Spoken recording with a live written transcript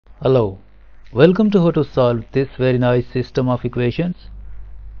Hello, welcome to how to solve this very nice system of equations.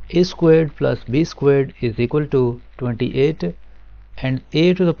 A squared plus b squared is equal to 28 and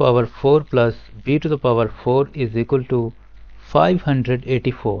a to the power 4 plus b to the power 4 is equal to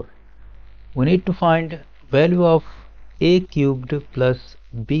 584. We need to find value of a cubed plus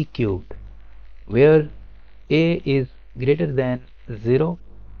b cubed, where a is greater than 0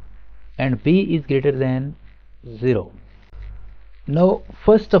 and b is greater than 0. Now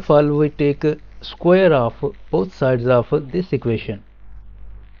first of all we take square of both sides of this equation.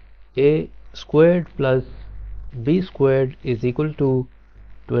 A squared plus b squared is equal to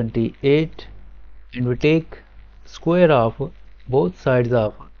 28 and we take square of both sides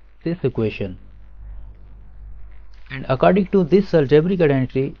of this equation. And according to this algebraic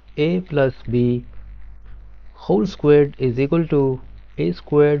identity, a plus b whole squared is equal to a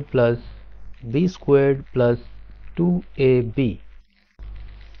squared plus b squared plus 2ab.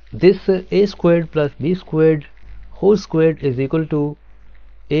 This a squared plus b squared whole squared is equal to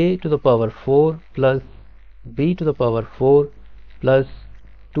a to the power 4 plus b to the power 4 plus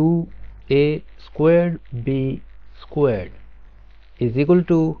 2a squared b squared is equal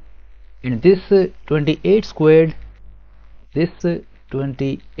to, in this 28 squared, this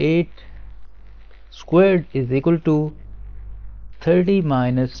 28 squared is equal to 30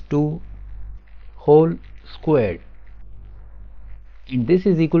 minus 2 whole squared. And this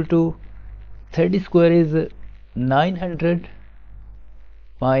is equal to 30 square is 900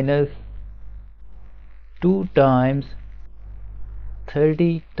 minus 2 times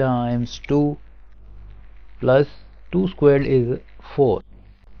 30 times 2 plus 2 squared is 4.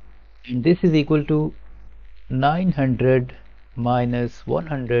 And this is equal to 900 minus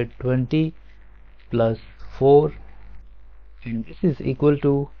 120 plus 4, and this is equal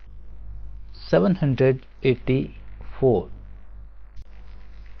to 784.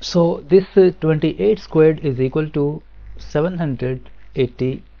 So this 28 squared is equal to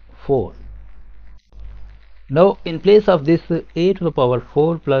 784. Now in place of this a to the power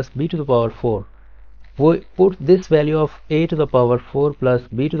 4 plus b to the power 4, we put this value of a to the power 4 plus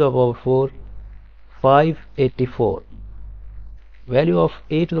b to the power 4, 584. Value of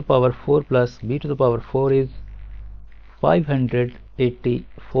a to the power 4 plus b to the power 4 is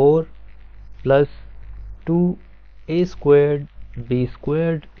 584 plus 2a squared b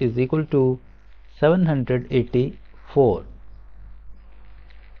squared is equal to 784.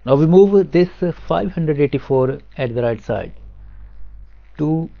 Now we move this 584 at the right side.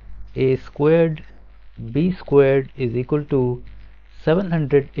 2a squared b squared is equal to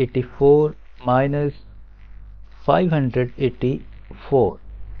 784 minus 584.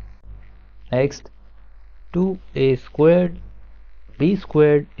 Next, 2a squared b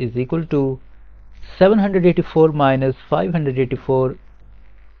squared is equal to 784 minus 584,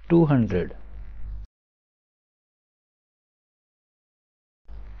 200.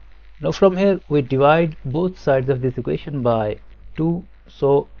 Now from here we divide both sides of this equation by 2,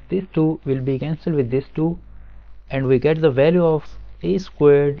 so this 2 will be cancelled with this 2 and we get the value of a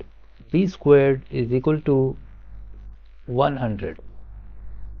squared b squared is equal to 100.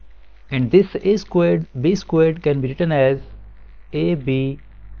 And this a squared b squared can be written as ab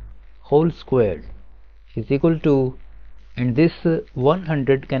whole squared is equal to, and this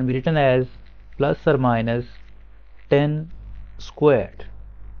 100 can be written as plus or minus 10 squared.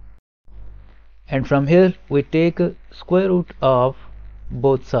 And from here we take square root of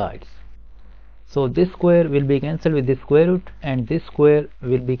both sides. So this square will be cancelled with this square root and this square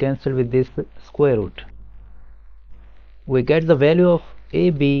will be cancelled with this square root. We get the value of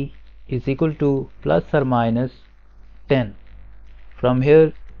AB is equal to plus or minus 10. From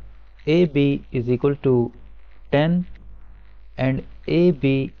here AB is equal to 10 and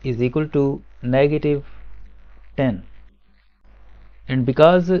AB is equal to negative 10. And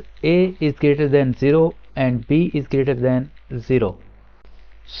because A is greater than 0 and B is greater than 0,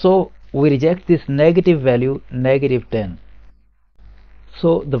 so we reject this negative value, negative 10.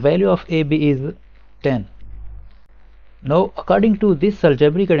 So the value of AB is 10. Now according to this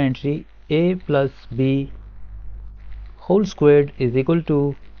algebraic identity, a plus b whole squared is equal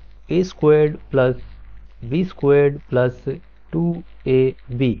to a squared plus b squared plus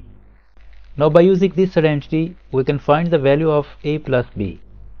 2ab. Now by using this identity we can find the value of a plus b.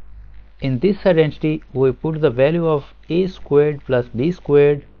 In this identity we put the value of a squared plus b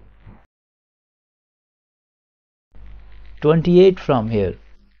squared, 28 from here,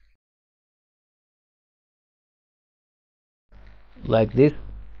 like this.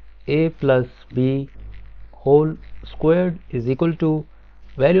 A plus b whole squared is equal to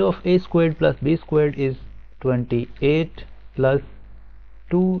value of a squared plus b squared is 28 plus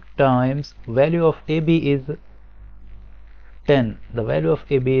 2 times value of AB is 10. The value of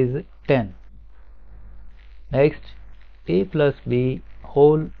AB is 10. Next, a plus b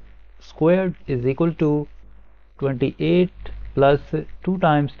whole squared is equal to 28 plus 2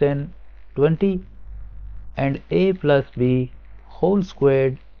 times 10, 20, and a plus b whole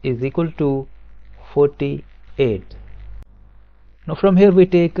squared is equal to 48. Now from here we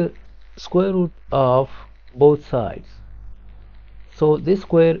take square root of both sides. So this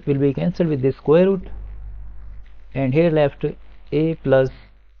square will be cancelled with this square root, and here left a plus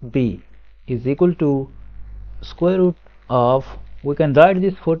b is equal to square root of, we can write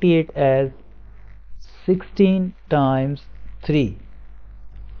this 48 as 16 times 3.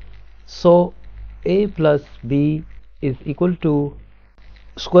 So a plus b is equal to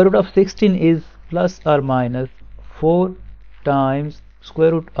square root of 16 is plus or minus 4 times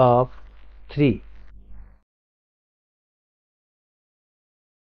square root of 3.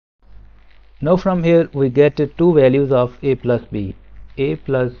 Now from here we get two values of a plus b. A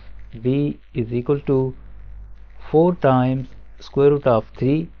plus b is equal to 4 times square root of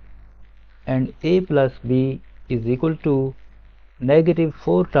 3, and a plus b is equal to negative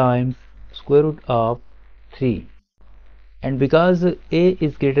 4 times square root of 3. And because a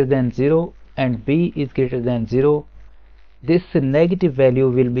is greater than 0 and b is greater than 0, this negative value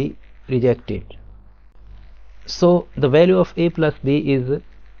will be rejected. So the value of a plus b is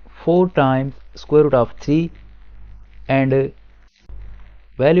 4 times square root of 3, and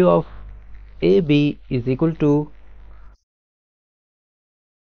value of ab is equal to,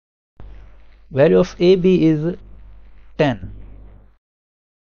 value of ab is 10.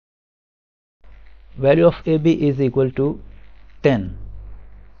 Value of ab is equal to 10.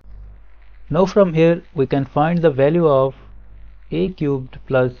 Now from here we can find the value of a cubed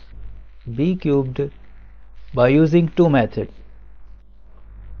plus b cubed by using two methods.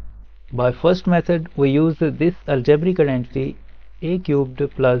 By first method we use this algebraic identity a cubed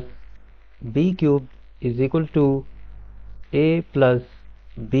plus b cubed is equal to a plus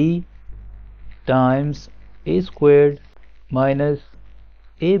b times a squared minus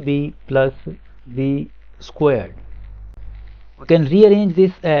ab plus b squared. We can rearrange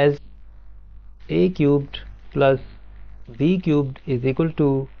this as a cubed plus b cubed is equal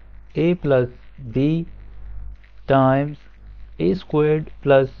to a plus b times a squared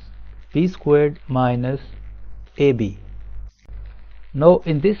plus b squared minus ab. Now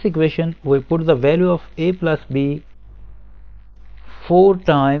in this equation we put the value of a plus b 4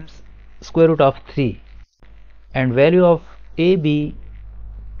 times square root of 3, and value of ab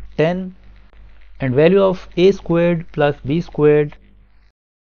 10, and value of a squared plus b squared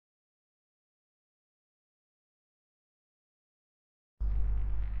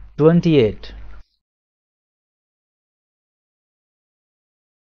 28.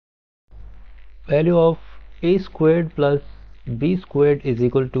 Value of a squared plus b squared is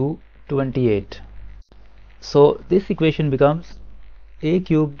equal to 28. So this equation becomes a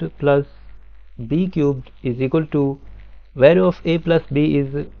cubed plus b cubed is equal to, value of a plus b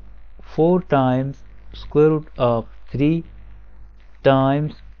is 4 times square root of 3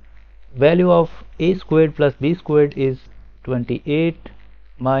 times value of a squared plus b squared is 28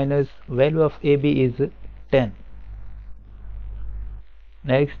 minus value of ab is 10.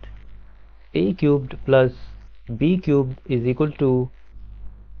 Next, a cubed plus b cubed is equal to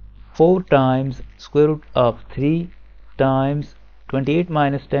 4 times square root of 3 times 28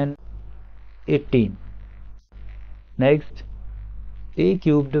 minus 10, 18. Next, a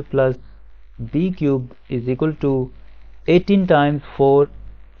cubed plus b cubed is equal to 18 times 4,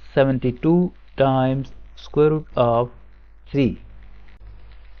 72 times square root of 3.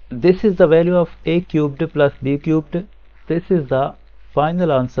 This is the value of a cubed plus b cubed. This is the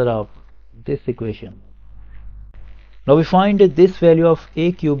final answer of this equation. Now we find this value of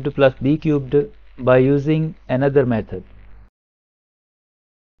a cubed plus b cubed by using another method.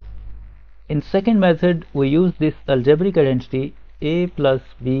 In second method we use this algebraic identity a plus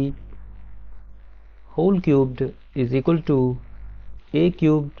b whole cubed is equal to a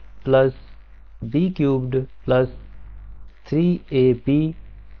cubed plus b cubed plus 3ab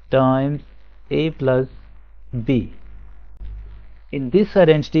times a plus b. In this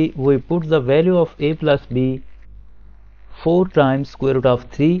identity we put the value of a plus b 4 times square root of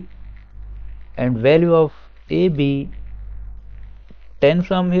 3, and value of ab 10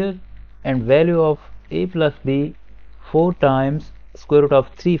 from here, and value of a plus b 4 times square root of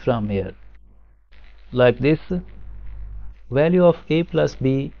 3 from here. Like this, value of a plus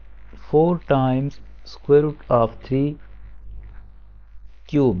b 4 times square root of 3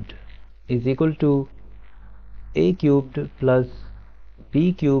 cubed is equal to a cubed plus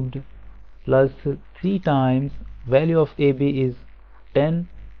b cubed plus 3 times value of ab is 10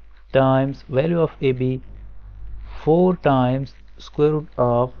 times value of ab 4 times square root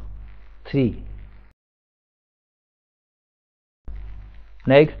of 3.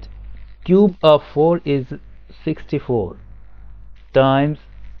 Next, cube of 4 is 64 times,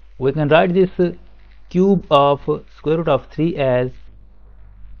 we can write this cube of square root of 3 as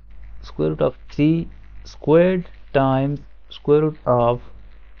square root of 3 squared times square root of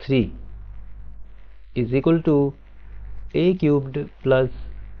 3 is equal to a cubed plus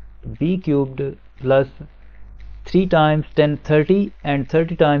b cubed plus 3 times 10 30 and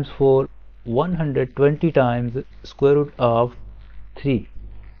 30 times 4 120 times square root of 3.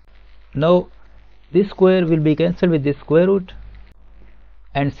 Now this square will be cancelled with this square root,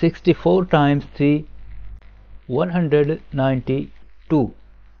 and 64 times 3 192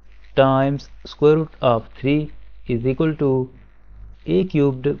 times square root of 3 is equal to a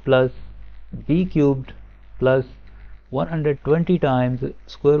cubed plus b cubed plus 120 times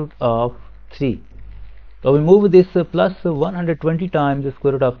square root of 3. So we move this plus 120 times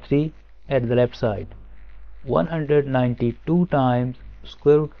square root of 3 at the left side. 192 times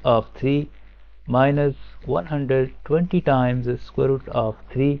square root of 3 minus 120 times square root of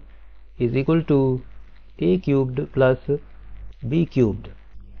 3 is equal to a cubed plus b cubed.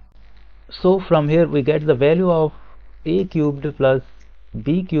 So from here we get the value of a cubed plus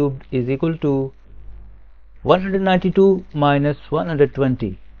b cubed is equal to 192 minus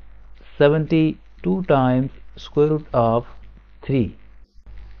 120, 72 times square root of 3.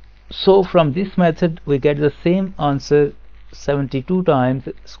 So from this method we get the same answer, 72 times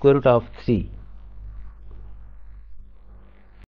square root of 3.